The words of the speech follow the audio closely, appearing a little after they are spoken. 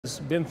It's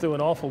been through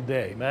an awful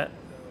day, Matt.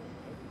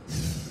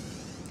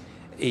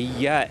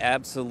 Yeah,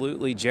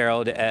 absolutely,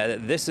 Gerald.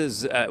 This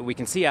is, we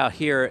can see out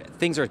here,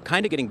 things are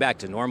kind of getting back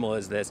to normal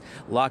as this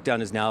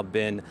lockdown has now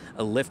been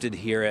lifted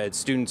here as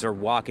students are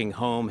walking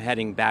home,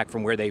 heading back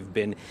from where they've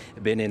been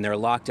in their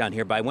lockdown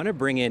here. But I want to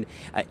bring in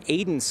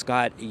Aiden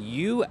Scott.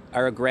 You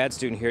are a grad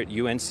student here at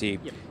UNC.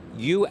 Yep.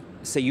 You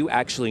say you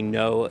actually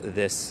know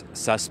this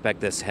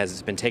suspect. This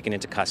has been taken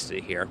into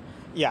custody here.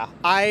 Yeah,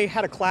 I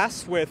had a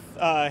class with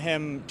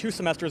him 2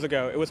 semesters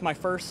ago. It was my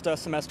first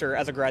semester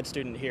as a grad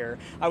student here.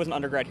 I was an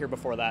undergrad here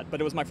before that, but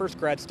it was my first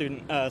grad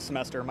student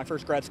semester, my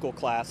first grad school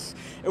class.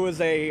 It was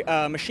a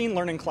machine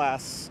learning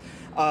class,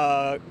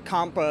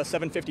 Comp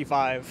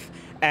 755,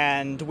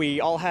 and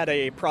we all had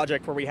a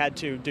project where we had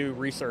to do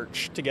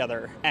research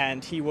together,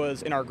 and he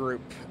was in our group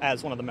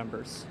as one of the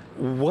members.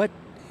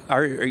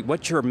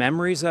 What's your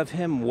memories of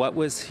him? What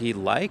was he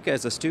like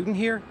as a student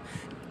here?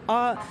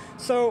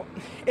 So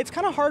it's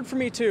kind of hard for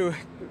me to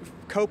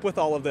cope with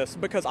all of this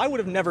because I would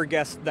have never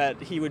guessed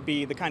that he would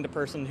be the kind of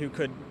person who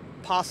could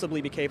possibly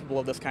be capable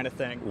of this kind of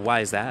thing. Why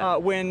is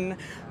that? When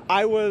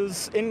I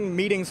was in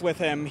meetings with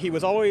him, he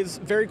was always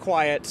very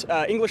quiet,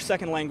 English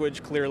second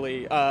language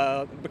clearly,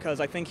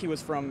 because I think he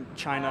was from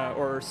China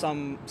or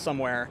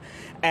somewhere.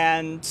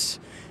 And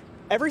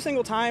every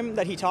single time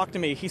that he talked to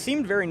me, he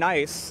seemed very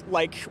nice.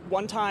 Like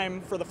one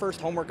time for the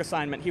first homework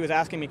assignment, he was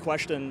asking me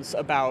questions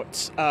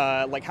about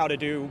like how to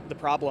do the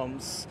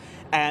problems.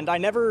 And I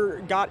never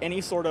got any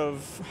sort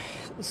of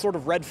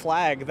red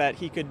flag that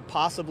he could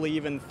possibly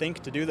even think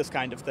to do this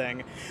kind of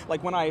thing.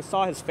 Like when I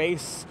saw his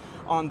face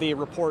on the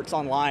reports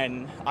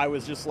online, I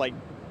was just like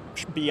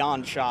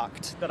beyond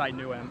shocked that I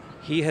knew him.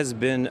 He has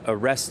been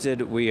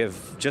arrested. We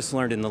have just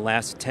learned in the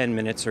last 10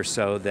 minutes or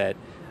so that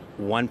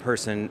one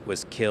person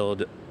was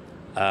killed.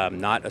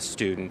 Not a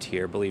student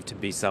here, believed to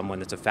be someone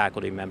that's a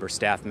faculty member,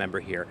 staff member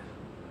here.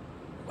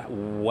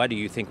 What do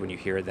you think when you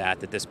hear that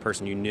this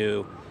person you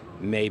knew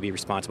may be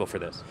responsible for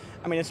this?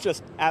 I mean, it's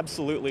just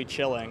absolutely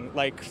chilling.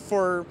 Like,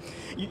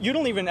 you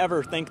don't even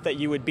ever think that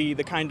you would be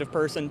the kind of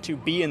person to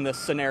be in this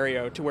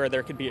scenario to where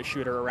there could be a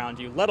shooter around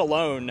you, let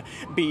alone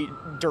be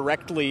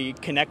directly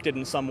connected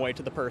in some way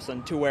to the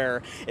person, to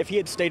where if he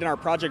had stayed in our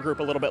project group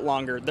a little bit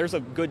longer, there's a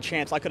good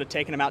chance I could have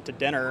taken him out to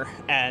dinner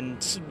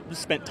and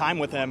spent time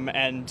with him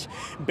and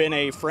been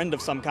a friend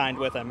of some kind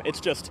with him.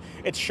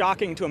 It's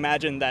shocking to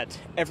imagine that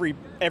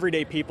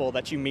everyday people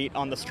that you meet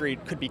on the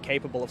street could be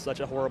capable of such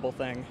a horrible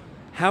thing.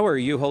 How are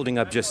you holding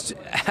up?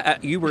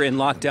 You were in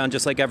lockdown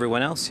just like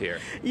everyone else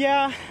here.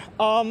 Yeah,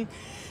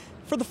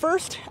 for the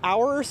first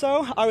hour or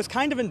so, I was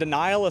kind of in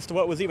denial as to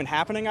what was even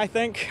happening, I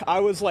think. I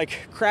was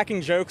like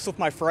cracking jokes with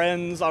my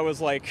friends. I was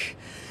like,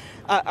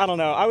 I don't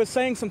know. I was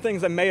saying some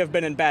things that may have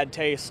been in bad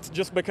taste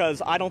just because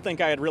I don't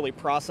think I had really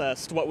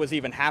processed what was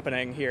even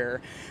happening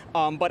here.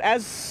 But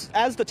as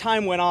the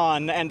time went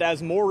on and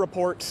as more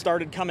reports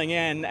started coming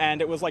in and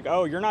it was like,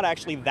 oh, you're not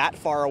actually that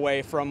far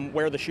away from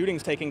where the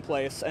shooting's taking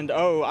place, and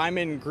oh, I'm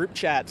in group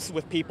chats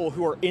with people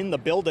who are in the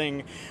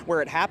building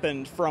where it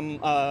happened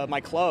from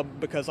my club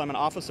because I'm an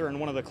officer in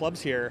one of the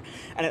clubs here,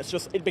 and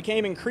it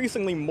became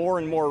increasingly more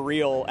and more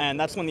real, and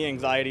that's when the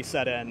anxiety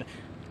set in.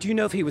 Do you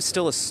know if he was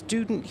still a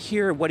student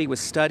here, what he was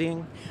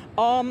studying?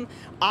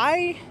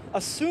 I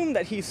assume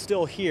that he's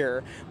still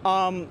here.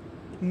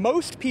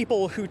 Most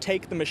people who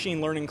take the machine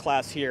learning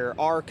class here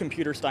are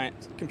computer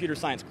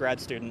science grad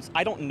students.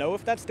 I don't know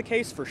if that's the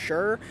case for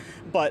sure,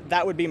 but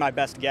that would be my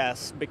best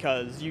guess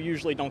because you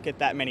usually don't get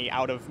that many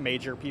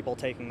out-of-major people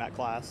taking that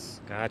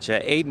class.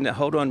 Gotcha. Aiden,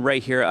 hold on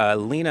right here.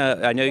 Lena,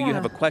 I know you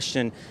have a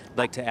question I'd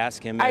like to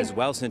ask him as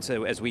well, since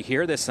as we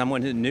hear this,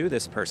 someone who knew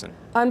this person.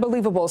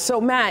 Unbelievable. So,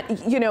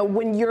 Matt, you know,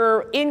 when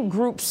you're in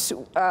groups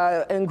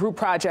and group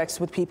projects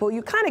with people,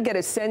 you kind of get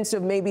a sense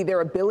of maybe their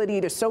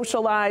ability to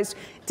socialize.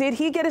 Did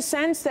he get a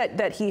sense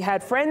that he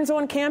had friends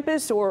on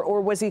campus,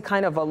 or was he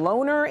kind of a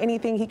loner?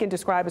 Anything he can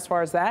describe as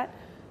far as that?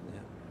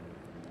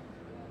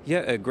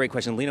 Yeah, a great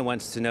question. Lena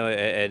wants to know,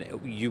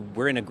 you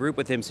were in a group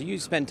with him, so you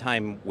spent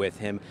time with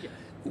him. Yeah.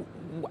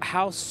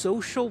 How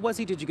social was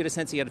he? Did you get a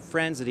sense he had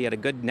friends, that he had a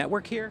good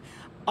network here?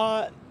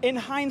 In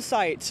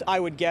hindsight, I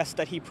would guess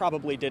that he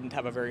probably didn't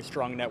have a very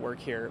strong network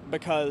here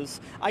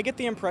because I get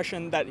the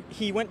impression that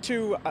he went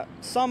to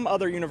some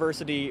other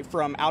university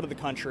from out of the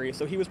country,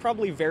 so he was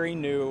probably very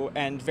new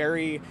and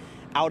very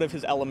out of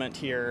his element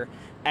here,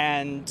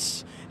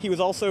 and he was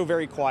also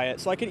very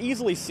quiet, so I could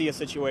easily see a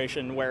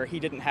situation where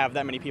he didn't have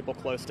that many people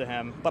close to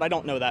him, but I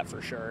don't know that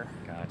for sure.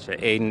 Gotcha.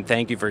 Aiden,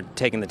 thank you for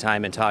taking the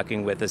time and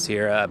talking with us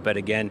here, but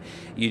again,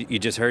 you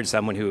just heard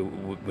someone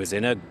who was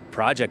in a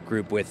project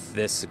group with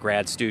this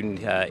grad student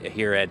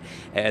here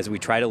as we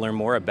try to learn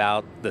more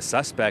about the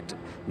suspect,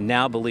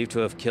 now believed to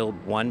have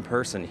killed one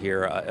person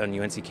here on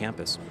UNC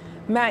campus.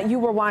 Matt, you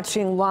were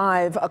watching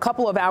live a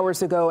couple of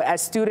hours ago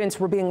as students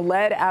were being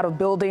led out of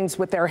buildings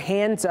with their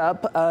hands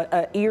up,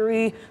 an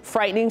eerie,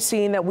 frightening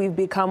scene that we've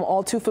become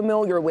all too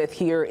familiar with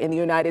here in the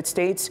United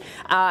States.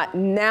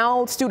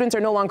 Now students are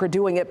no longer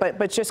doing it,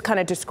 but just kind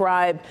of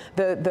describe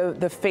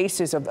the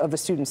faces of the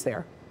students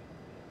there.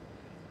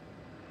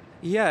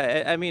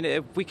 Yeah, I mean,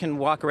 if we can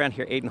walk around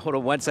here, Aiden, hold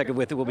on one second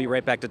with it. We'll be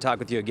right back to talk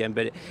with you again.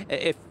 But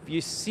if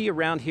you see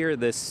around here,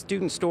 the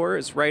student store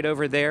is right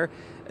over there.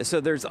 So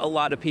there's a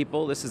lot of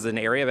people. This is an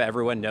area that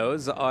everyone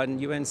knows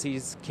on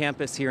UNC's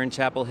campus here in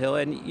Chapel Hill.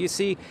 And you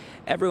see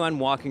everyone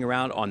walking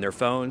around on their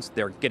phones.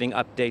 They're getting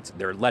updates.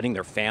 They're letting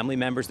their family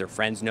members, their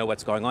friends know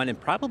what's going on, and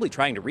probably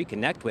trying to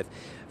reconnect with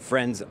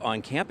friends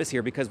on campus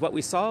here, because what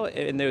we saw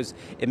in those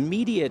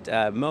immediate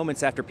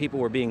moments after people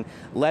were being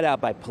let out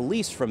by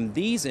police from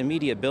these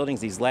immediate buildings,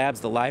 these labs,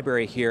 the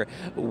library here,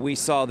 we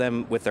saw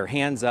them with their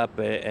hands up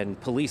and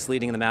police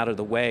leading them out of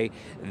the way.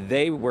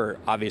 They were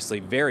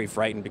obviously very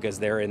frightened because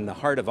they're in the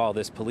heart of all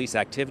this police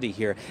activity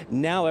here.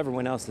 Now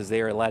everyone else, as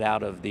they are let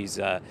out of these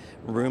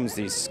rooms,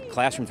 these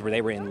classrooms where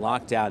they were in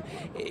lockdown,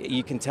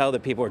 you can tell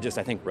that people are just,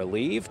 I think,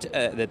 relieved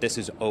that this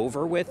is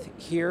over with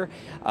here,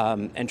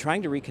 and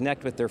trying to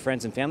reconnect with their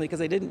friends and family because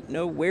they didn't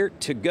know where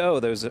to go.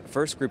 Those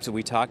first groups that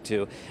we talked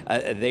to,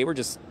 they were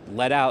just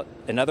let out,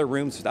 and other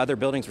rooms, other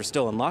buildings were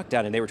still in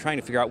lockdown, and they were trying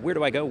to figure out, where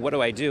do I go? What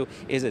do I do?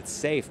 Is it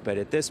safe? But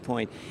at this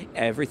point,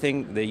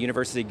 everything, the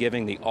university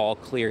giving the all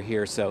clear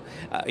here. So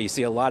you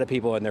see a lot of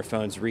people on their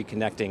phones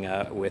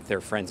reconnecting with their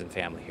friends and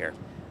family here.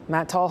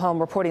 Matt Tallhelm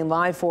reporting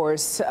live for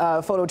us.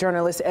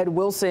 Photojournalist Ed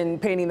Wilson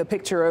painting the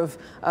picture of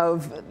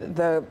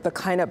the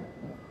kind of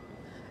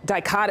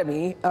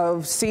dichotomy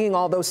of seeing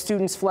all those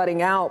students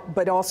flooding out,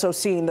 but also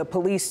seeing the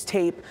police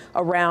tape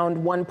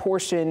around one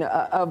portion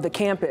of the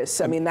campus.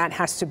 I mean, that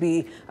has to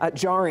be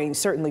jarring,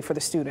 certainly for the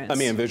students. I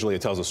mean, and visually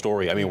it tells a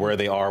story. I mean, where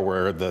they are,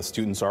 where the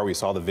students are. We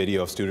saw the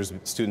video of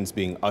students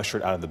being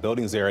ushered out of the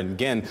buildings there. And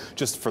again,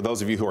 just for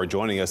those of you who are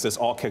joining us, this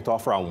all kicked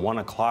off around 1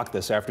 o'clock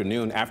this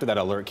afternoon after that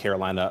alert,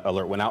 Carolina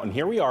alert went out. And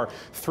here we are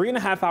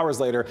 3.5 hours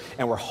later,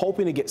 and we're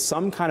hoping to get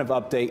some kind of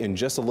update in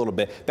just a little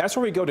bit. That's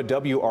where we go to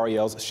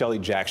WRAL's Shelley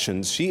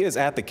Jackson. She is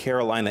at the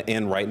Carolina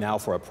Inn right now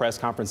for a press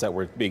conference that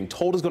we're being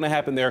told is going to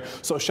happen there.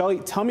 So Shelley,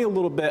 tell me a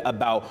little bit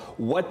about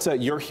what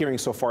you're hearing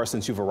so far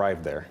since you've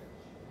arrived there.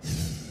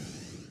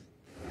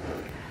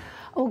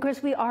 Well,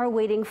 Chris, we are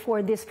waiting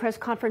for this press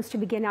conference to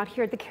begin out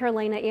here at the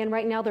Carolina Inn.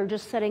 Right now, they're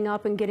just setting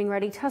up and getting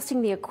ready,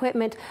 testing the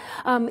equipment.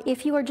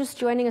 If you are just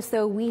joining us,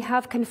 though, we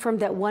have confirmed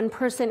that one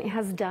person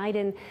has died,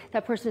 and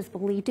that person is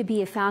believed to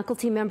be a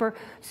faculty member.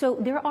 So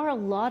there are a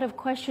lot of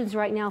questions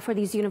right now for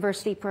these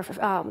university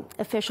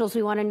officials.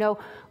 We want to know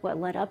what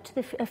led up to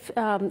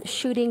the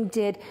shooting.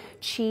 Did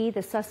Qi,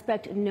 the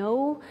suspect,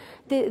 know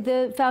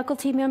the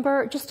faculty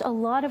member? Just a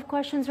lot of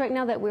questions right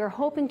now that we're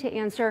hoping to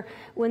answer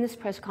when this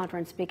press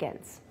conference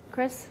begins.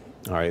 Chris?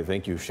 All right,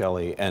 thank you,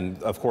 Shelley.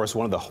 And of course,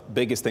 one of the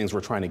biggest things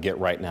we're trying to get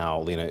right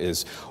now, Lena,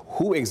 is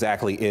who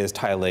exactly is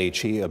Tailei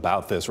Qi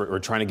about this? We're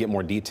trying to get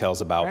more details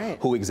about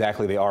who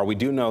exactly they are. We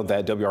do know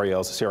that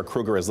WRAL's Sarah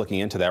Kruger is looking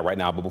into that right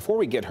now. But before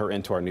we get her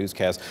into our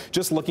newscast,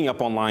 just looking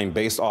up online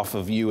based off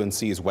of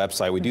UNC's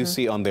website, we do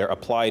see on their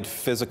Applied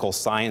Physical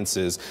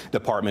Sciences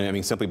department, I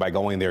mean, simply by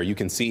going there, you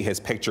can see his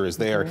picture is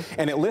there.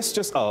 And it lists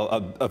just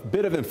a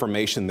bit of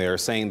information there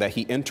saying that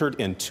he entered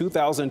in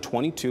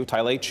 2022,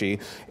 Tailei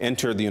Qi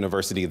entered the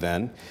university then.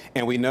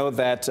 And we know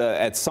that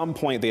at some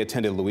point they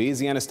attended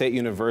Louisiana State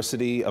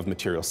University of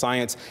Material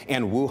Science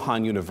and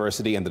Wuhan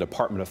University and the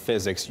Department of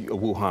Physics,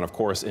 Wuhan, of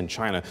course, in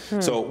China.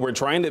 So we're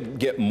trying to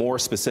get more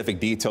specific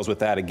details with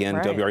that. Again,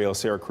 WRAL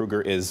Sarah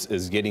Kruger is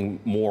digging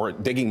more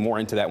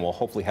into that, and we'll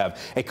hopefully have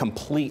a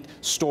complete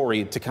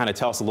story to kind of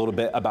tell us a little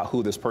bit about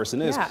who this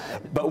person is.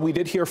 But we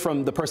did hear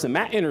from the person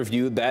Matt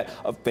interviewed that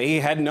they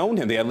had known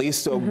him. They at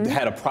least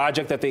had a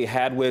project that they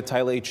had with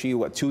Tailei Qi,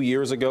 what, 2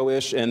 years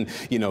ago-ish, and,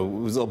 you know,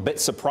 was a bit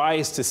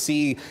surprised to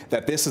see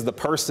that this is the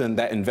person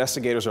that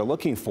investigators are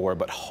looking for,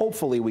 but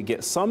hopefully we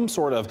get some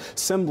sort of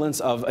semblance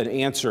of an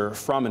answer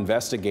from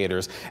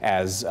investigators,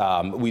 as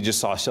we just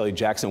saw Shelley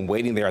Jackson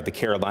waiting there at the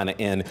Carolina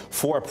Inn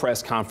for a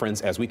press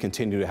conference as we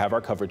continue to have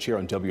our coverage here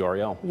on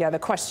WRAL. Yeah, the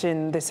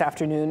question this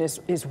afternoon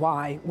is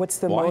why? What's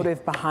the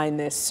motive behind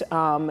this?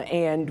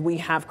 And we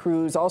have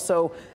crews also